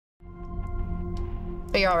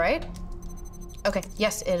But you're all right? Okay,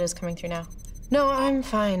 yes, it is coming through now. No, I'm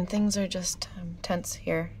fine. Things are just tense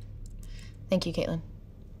here. Thank you, Caitlin.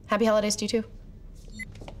 Happy holidays to you, too.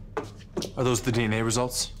 Are those the DNA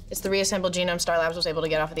results? It's the reassembled genome Star Labs was able to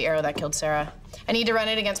get off of the arrow that killed Sarah. I need to run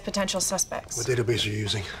it against potential suspects. What database are you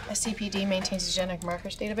using? SCPD maintains a genetic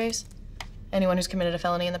markers database. Anyone who's committed a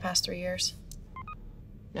felony in the past 3 years.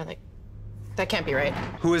 No, that can't be right.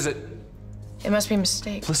 Who is it? It must be a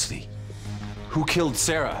mistake. Felicity. Who killed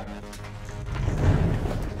Sarah?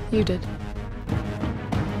 You did.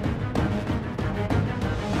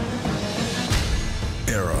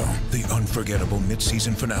 Arrow, the unforgettable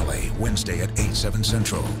mid-season finale, Wednesday at 8/7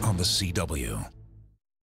 Central on the CW.